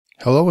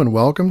Hello and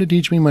welcome to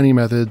Teach Me Money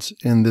Methods.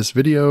 In this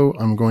video,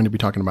 I'm going to be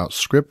talking about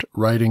script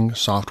writing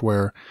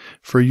software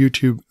for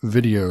YouTube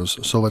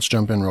videos. So let's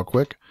jump in real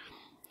quick.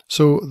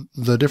 So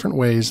the different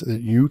ways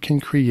that you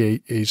can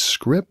create a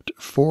script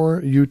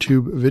for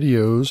YouTube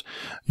videos,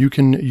 you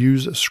can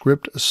use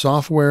script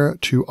software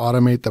to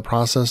automate the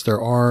process. There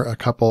are a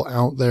couple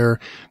out there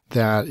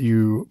that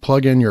you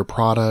plug in your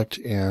product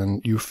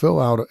and you fill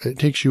out. It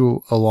takes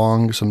you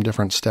along some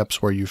different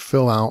steps where you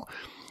fill out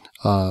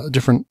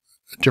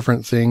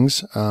different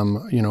things,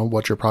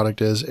 what your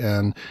product is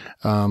and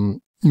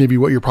maybe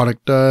what your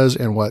product does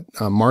and what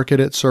market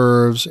it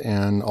serves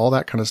and all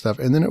that kind of stuff.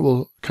 And then it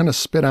will kind of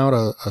spit out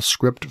a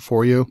script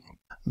for you.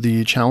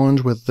 The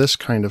challenge with this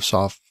kind of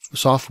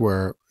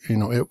software,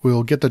 it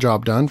will get the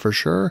job done for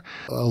sure.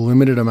 A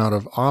limited amount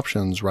of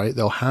options, right?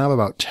 They'll have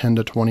about 10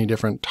 to 20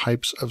 different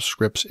types of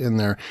scripts in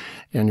there,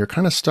 and you're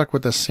kind of stuck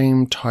with the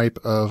same type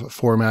of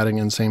formatting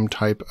and same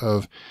type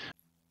of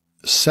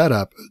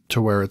setup to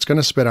where it's going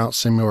to spit out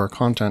similar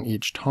content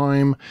each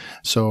time.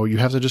 So you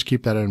have to just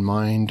keep that in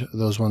mind.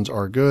 Those ones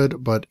are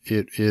good, but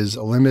it is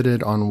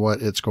limited on what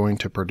it's going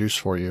to produce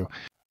for you.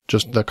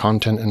 Just the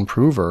content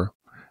improver.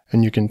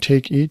 And you can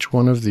take each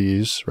one of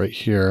these right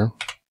here.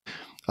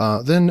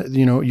 Then,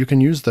 you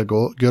can use the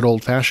good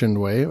old-fashioned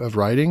way of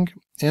writing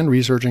and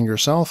researching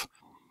yourself.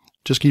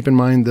 Just keep in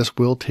mind this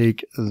will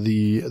take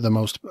the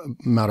most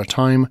amount of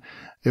time.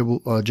 It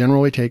will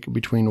generally take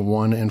between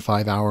 1 and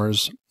 5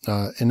 hours,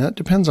 and that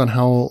depends on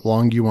how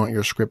long you want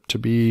your script to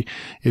be.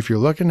 If you're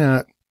looking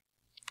at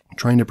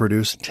trying to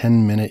produce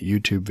 10-minute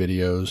YouTube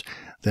videos,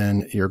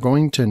 then you're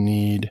going to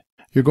need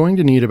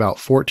about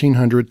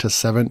 1,400 to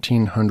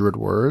 1,700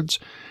 words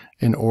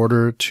in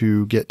order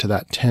to get to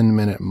that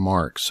 10-minute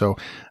mark. So,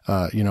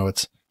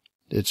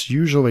 it's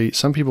usually,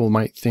 some people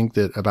might think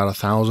that about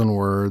 1,000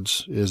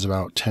 words is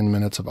about 10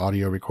 minutes of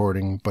audio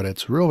recording, but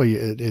it's really,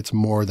 it's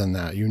more than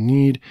that. You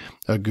need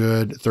a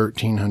good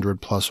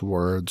 1,300 plus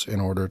words in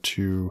order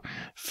to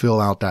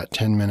fill out that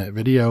 10-minute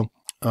video,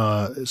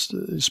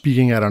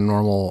 speaking at a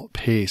normal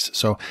pace.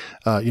 So,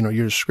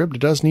 your script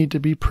does need to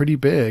be pretty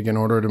big in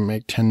order to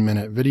make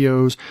 10-minute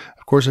videos.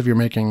 Of course, if you're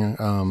making,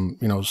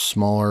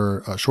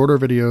 smaller, shorter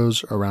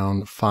videos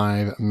around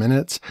 5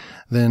 minutes,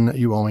 then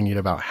you only need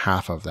about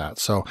half of that.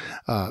 So,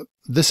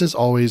 this is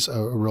always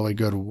a really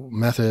good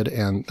method.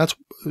 And that's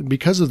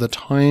because of the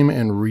time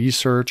and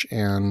research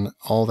and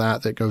all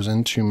that goes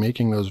into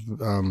making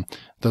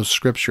those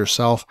scripts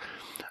yourself.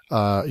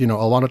 A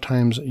lot of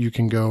times you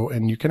can go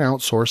and you can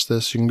outsource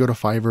this. You can go to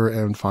Fiverr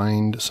and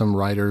find some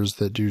writers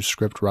that do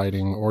script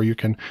writing, or you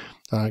can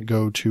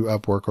go to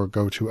Upwork or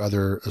go to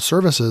other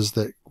services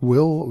that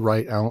will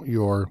write out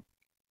your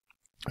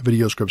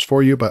video scripts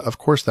for you. But of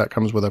course, that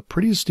comes with a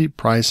pretty steep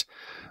price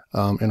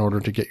in order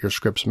to get your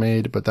scripts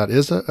made. But that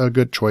is a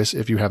good choice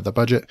if you have the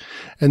budget.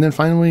 And then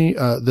finally,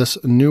 this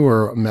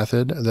newer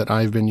method that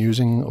I've been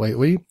using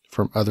lately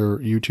from other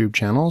YouTube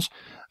channels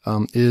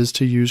is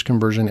to use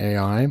Conversion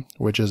AI,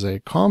 which is a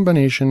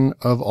combination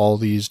of all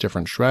these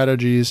different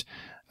strategies.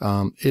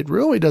 It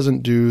really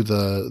doesn't do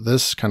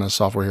this kind of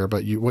software here,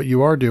 but what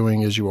you are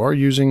doing is you are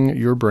using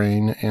your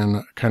brain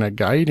and kind of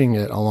guiding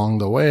it along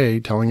the way,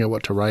 telling it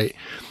what to write.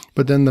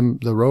 But then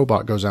the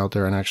robot goes out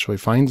there and actually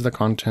finds the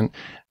content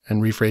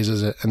and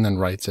rephrases it and then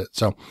writes it.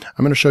 So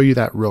I'm going to show you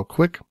that real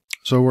quick.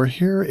 So we're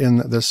here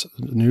in this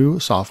new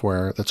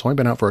software that's only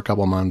been out for a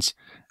couple months,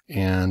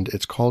 and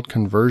it's called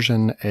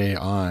Conversion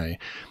AI.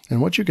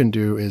 And what you can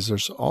do is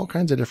there's all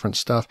kinds of different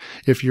stuff.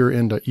 If you're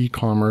into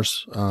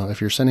e-commerce,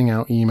 if you're sending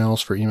out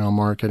emails for email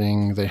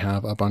marketing, they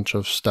have a bunch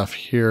of stuff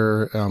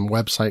here.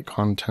 Website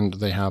content,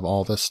 they have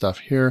all this stuff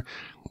here.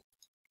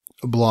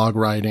 Blog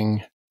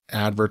writing,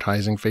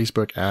 advertising,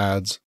 Facebook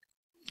ads,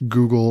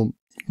 Google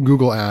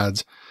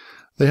ads.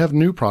 They have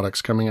new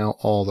products coming out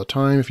all the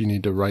time. If you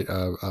need to write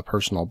a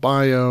personal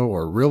bio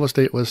or real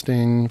estate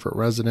listing for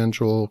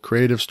residential,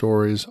 creative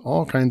stories,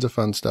 all kinds of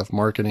fun stuff,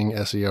 marketing,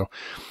 SEO.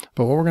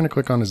 But what we're going to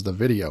click on is the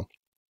video.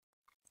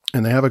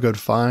 And they have a good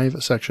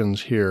 5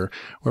 sections here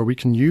where we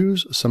can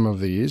use some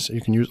of these.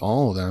 You can use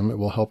all of them. It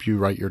will help you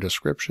write your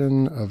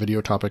description,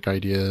 video topic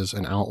ideas,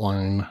 and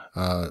outline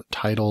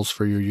titles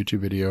for your YouTube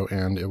video,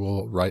 and it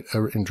will write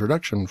an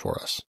introduction for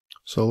us.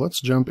 So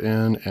let's jump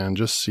in and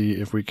just see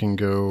if we can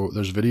go.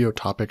 There's video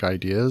topic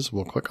ideas.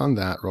 We'll click on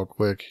that real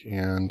quick,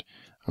 and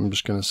I'm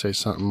just going to say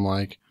something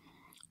like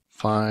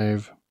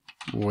 5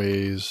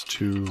 ways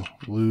to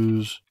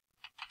lose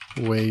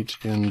weight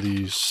in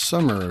the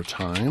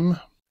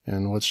summertime.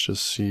 And let's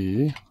just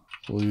see,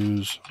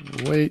 lose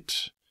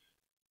weight,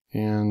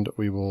 and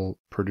we will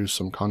produce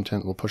some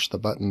content. We'll push the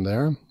button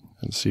there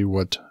and see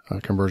what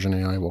Conversion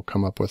AI will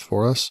come up with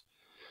for us.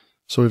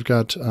 So we've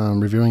got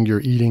reviewing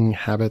your eating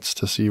habits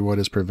to see what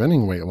is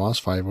preventing weight loss,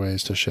 5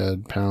 ways to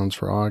shed pounds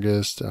for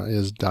August.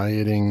 Is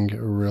dieting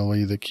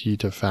really the key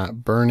to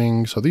fat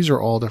burning? So these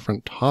are all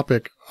different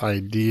topic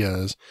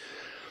ideas.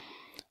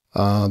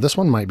 This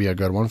one might be a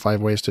good one,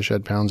 5 ways to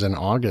shed pounds in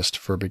August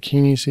for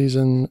bikini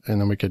season.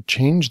 And then we could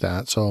change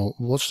that. So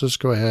let's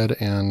just go ahead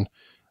and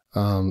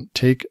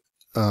take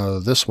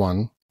this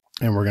one,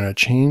 and we're going to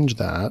change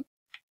that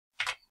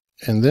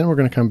And then we're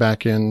going to come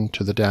back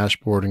into the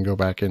dashboard and go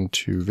back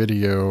into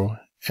video.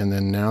 And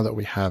then now that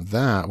we have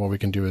that, what we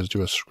can do is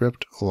do a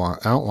script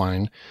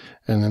outline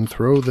and then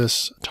throw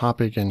this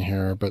topic in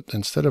here. But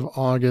instead of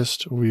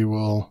August, we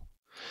will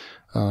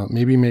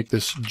maybe make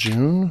this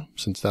June,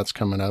 since that's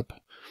coming up.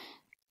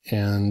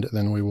 And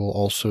then we will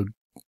also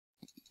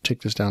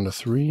take this down to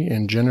 3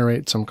 and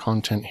generate some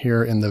content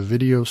here in the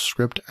video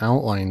script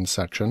outline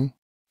section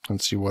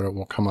and see what it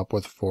will come up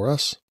with for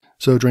us.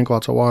 So drink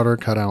lots of water,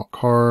 cut out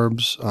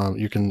carbs.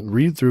 You can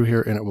read through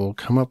here and it will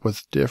come up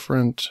with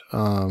different,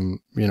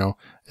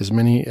 as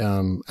many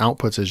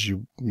outputs as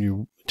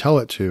you tell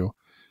it to.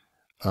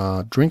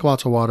 Drink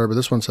lots of water, but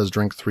this one says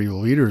drink 3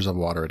 liters of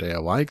water a day. I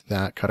like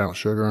that. Cut out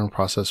sugar and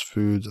processed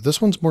foods. This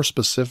one's more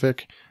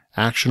specific,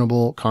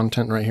 actionable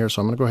content right here.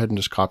 So I'm going to go ahead and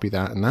just copy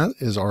that. And that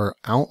is our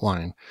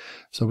outline.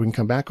 So we can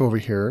come back over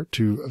here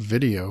to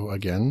video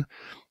again.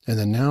 And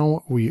then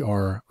now we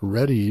are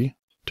ready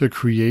to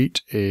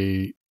create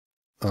a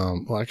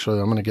well, actually,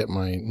 I'm going to get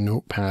my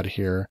notepad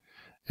here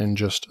and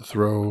just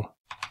throw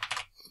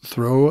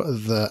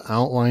the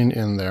outline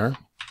in there.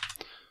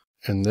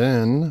 And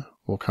then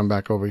we'll come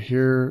back over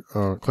here,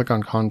 click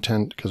on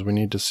content because we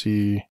need to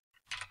see.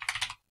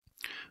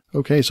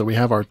 Okay, so we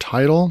have our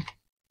title,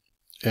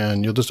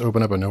 and you'll just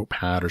open up a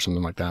notepad or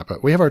something like that.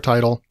 But we have our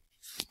title,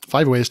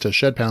 5 ways to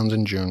shed pounds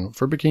in June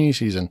for bikini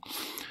season.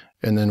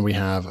 And then we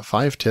have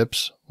 5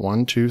 tips,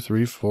 1, 2,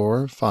 3,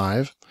 4,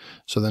 5.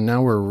 So then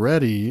now we're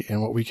ready,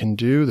 and what we can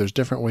do, there's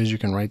different ways you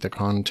can write the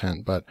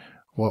content, but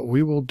what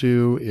we will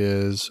do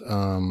is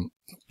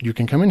you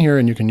can come in here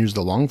and you can use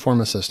the long form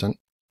assistant,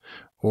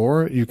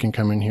 or you can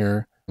come in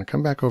here and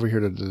come back over here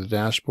to the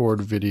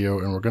dashboard video,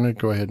 and we're going to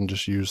go ahead and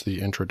just use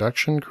the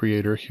introduction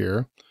creator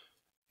here,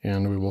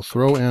 and we will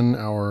throw in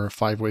our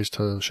 5 ways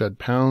to shed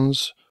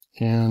pounds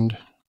and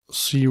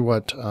see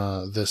what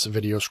this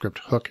video script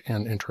hook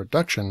and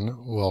introduction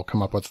will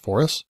come up with for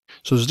us.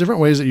 So there's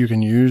different ways that you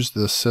can use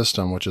this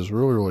system, which is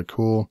really, really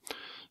cool.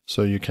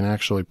 So you can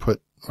actually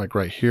put, like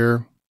right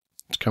here,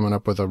 it's coming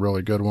up with a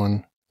really good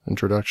one,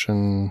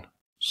 introduction.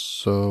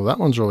 So that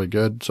one's really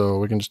good. So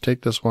we can just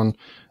take this one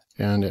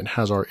and it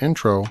has our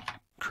intro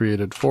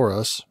created for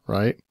us,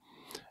 right?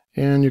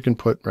 And you can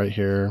put right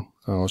here,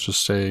 let's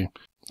just say,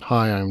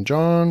 hi, I'm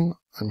John.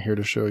 I'm here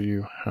to show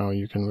you how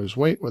you can lose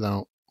weight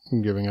without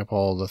giving up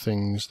all the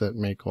things that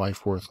make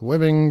life worth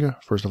living.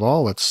 First of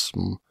all, let's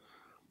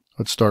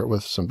start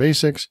with some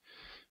basics.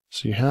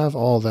 So you have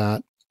all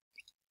that,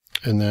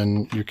 and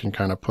then you can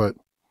kind of put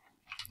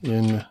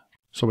in.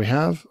 So we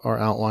have our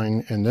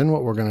outline, and then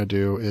what we're going to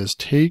do is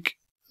take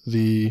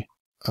the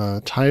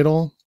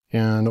title,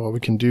 and what we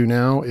can do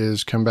now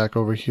is come back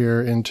over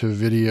here into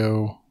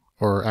video,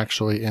 or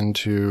actually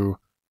into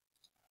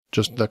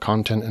just the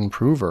content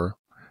improver,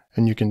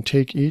 and you can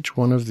take each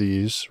one of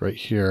these right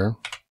here,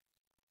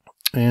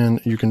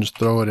 and you can just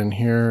throw it in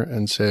here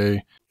and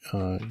say,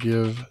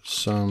 give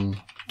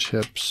some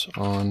tips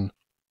on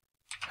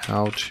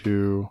how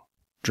to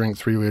drink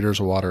 3 liters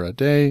of water a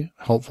day,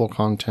 helpful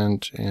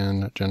content,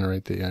 and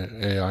generate the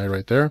AI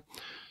right there.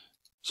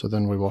 So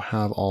then we will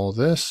have all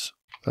this.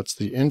 That's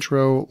the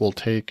intro. We'll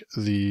take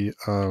the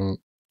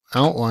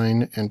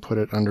outline and put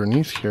it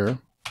underneath here,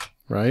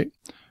 right?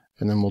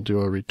 And then we'll do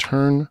a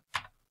return,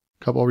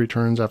 couple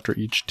returns after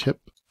each tip.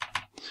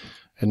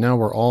 And now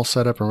we're all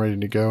set up and ready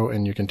to go,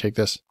 and you can take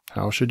this.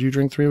 How should you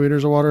drink 3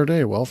 liters of water a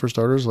day? Well, for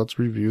starters, let's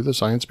review the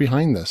science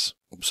behind this.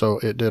 So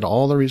it did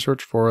all the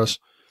research for us.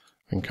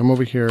 We can come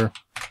over here,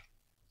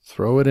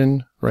 throw it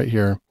in right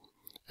here,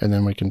 and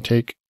then we can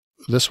take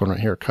this one right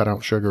here, cut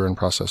out sugar and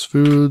processed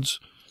foods.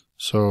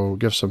 So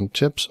give some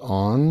tips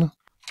on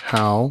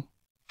how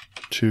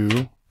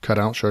to cut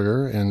out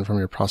sugar and from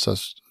your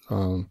processed,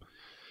 and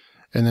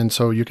then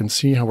so you can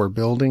see how we're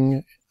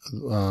building,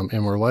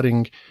 and we're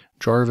letting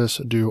Jarvis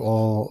do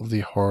all of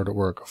the hard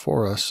work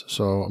for us.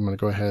 So I'm going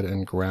to go ahead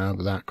and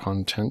grab that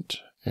content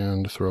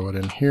and throw it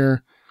in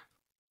here.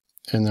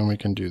 And then we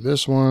can do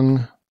this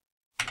one.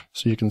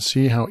 So you can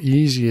see how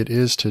easy it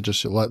is to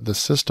just let the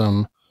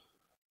system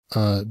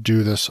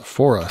do this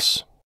for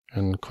us,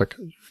 and click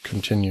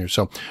continue.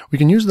 So we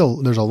can use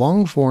there's a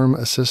long form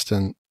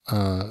assistant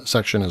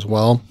section as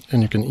well.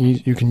 And you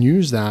can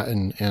use that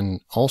and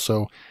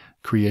also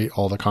create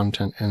all the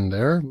content in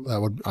there.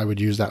 I would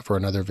use that for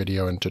another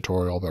video and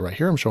tutorial, but right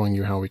here I'm showing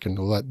you how we can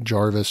let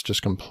Jarvis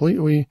just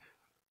completely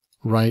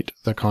write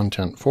the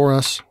content for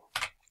us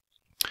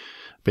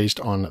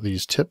based on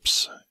these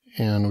tips,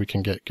 and we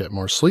can get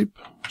more sleep.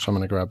 So I'm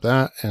going to grab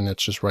that, and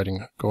it's just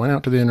going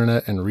out to the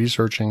internet and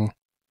researching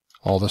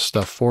all this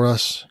stuff for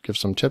us, give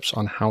some tips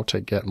on how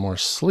to get more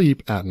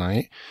sleep at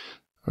night.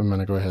 I'm going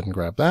to go ahead and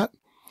grab that.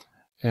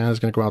 And it's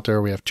going to go out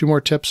there. We have 2 more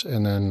tips,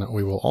 and then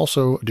we will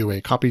also do a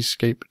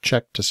copyscape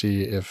check to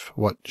see if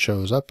what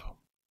shows up.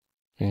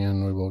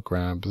 And we will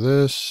grab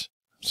this.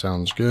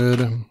 Sounds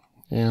good.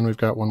 And we've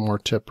got one more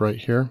tip right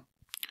here.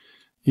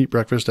 Eat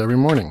breakfast every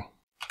morning.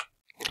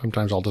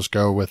 Sometimes I'll just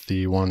go with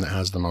the one that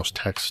has the most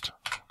text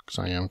because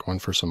I am going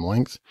for some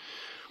length.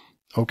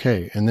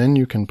 Okay, and then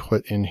you can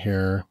put in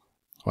here,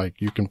 like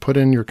you can put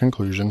in your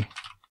conclusion.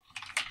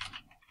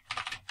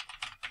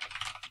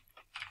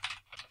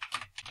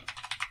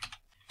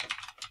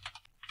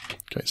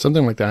 Okay,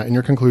 something like that. In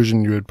your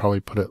conclusion, you would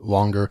probably put it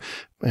longer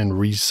and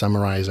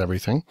re-summarize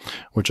everything,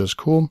 which is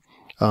cool.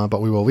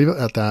 But we will leave it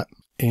at that.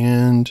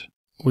 And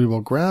we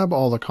will grab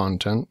all the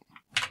content,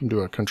 do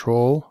a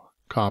control,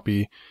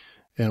 copy,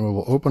 and we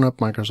will open up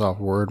Microsoft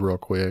Word real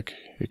quick.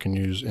 You can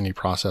use any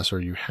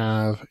processor you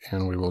have,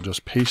 and we will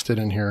just paste it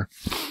in here.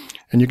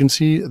 And you can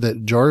see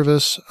that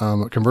Jarvis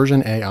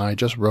Conversion AI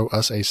just wrote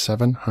us a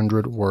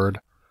 700 word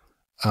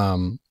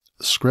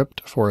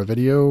script for a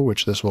video,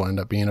 which this will end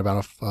up being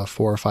about a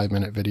 4 or 5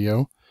 minute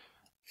video.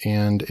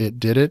 And it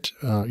did it,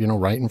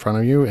 right in front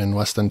of you in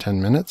less than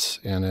 10 minutes.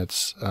 And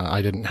it's, I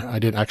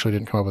actually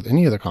didn't come up with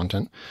any of the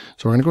content.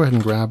 So we're going to go ahead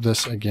and grab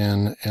this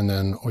again, and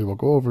then we will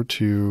go over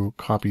to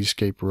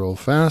Copyscape real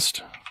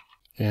fast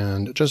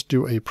and just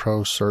do a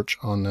pro search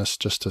on this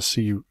just to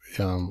see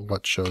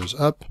what shows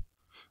up.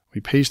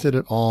 We pasted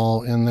it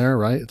all in there,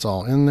 right? It's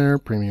all in there,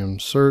 premium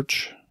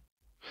search,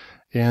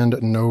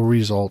 and no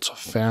results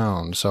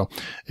found. So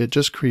it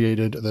just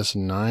created this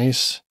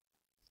nice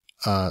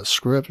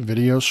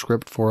video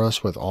script for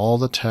us with all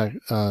the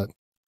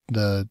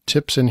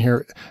tips in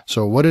here.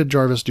 So what did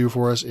Jarvis do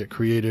for us? It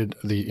created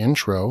the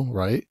intro,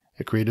 right?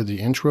 It created the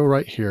intro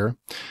right here.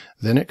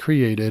 Then it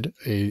created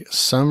a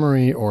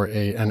summary or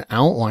an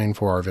outline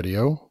for our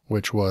video,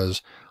 which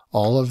was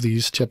all of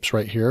these tips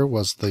right here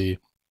was the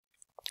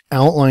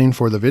outline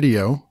for the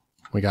video.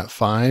 We got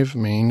 5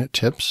 main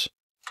tips,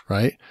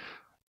 right?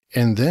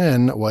 And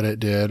then what it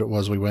did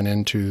was we went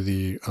into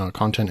the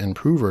content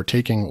improver,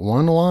 taking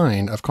one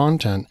line of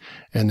content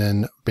and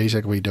then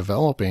basically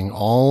developing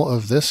all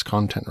of this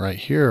content right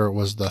here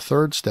was the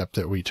third step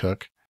that we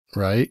took,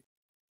 right?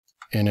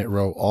 And it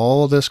wrote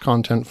all of this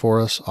content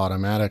for us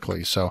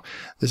automatically. So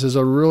this is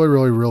a really,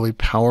 really, really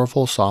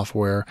powerful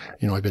software.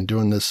 I've been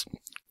doing this.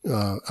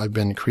 I've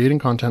been creating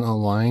content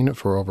online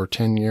for over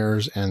 10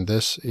 years, and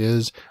this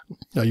is,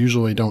 I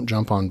usually don't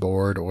jump on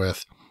board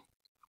with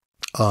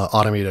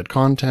automated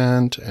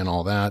content and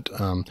all that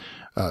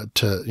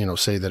to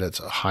say that it's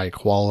high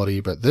quality,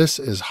 but this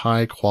is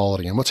high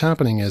quality. And what's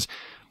happening is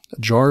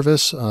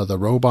Jarvis, the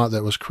robot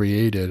that was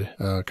created,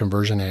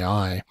 Conversion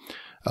AI,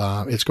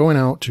 it's going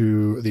out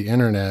to the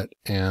internet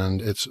and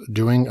it's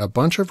doing a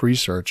bunch of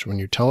research. When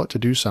you tell it to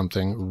do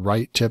something,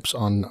 write tips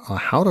on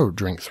how to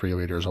drink 3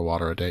 liters of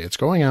water a day, it's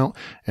going out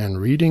and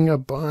reading a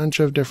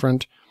bunch of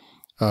different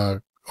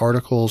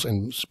articles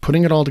and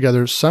putting it all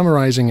together,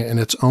 summarizing it in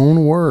its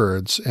own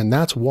words. And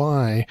that's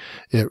why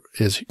it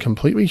is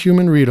completely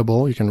human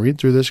readable. You can read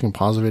through this, you can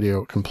pause the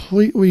video,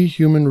 completely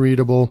human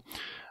readable.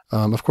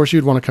 Of course,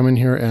 you'd want to come in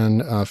here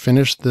and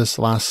finish this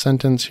last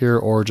sentence here,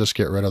 or just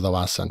get rid of the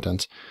last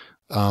sentence.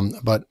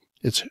 But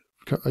it's,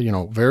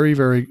 very,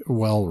 very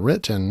well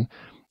written,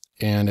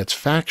 and it's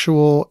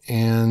factual,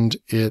 and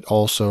it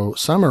also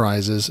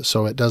summarizes.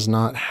 So it does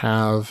not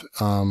have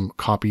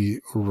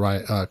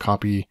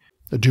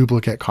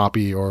duplicate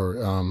copy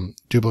or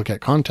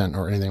duplicate content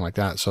or anything like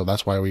that. So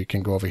that's why we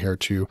can go over here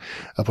to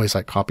a place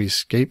like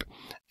Copyscape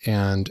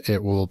and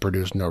it will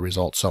produce no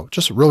results. So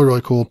just really,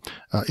 really cool.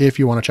 If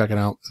you want to check it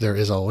out, there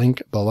is a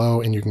link below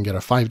and you can get a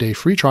 5-day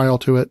free trial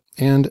to it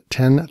and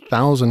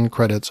 10,000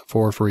 credits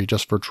for free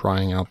just for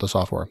trying out the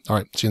software. All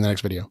right, see you in the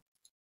next video.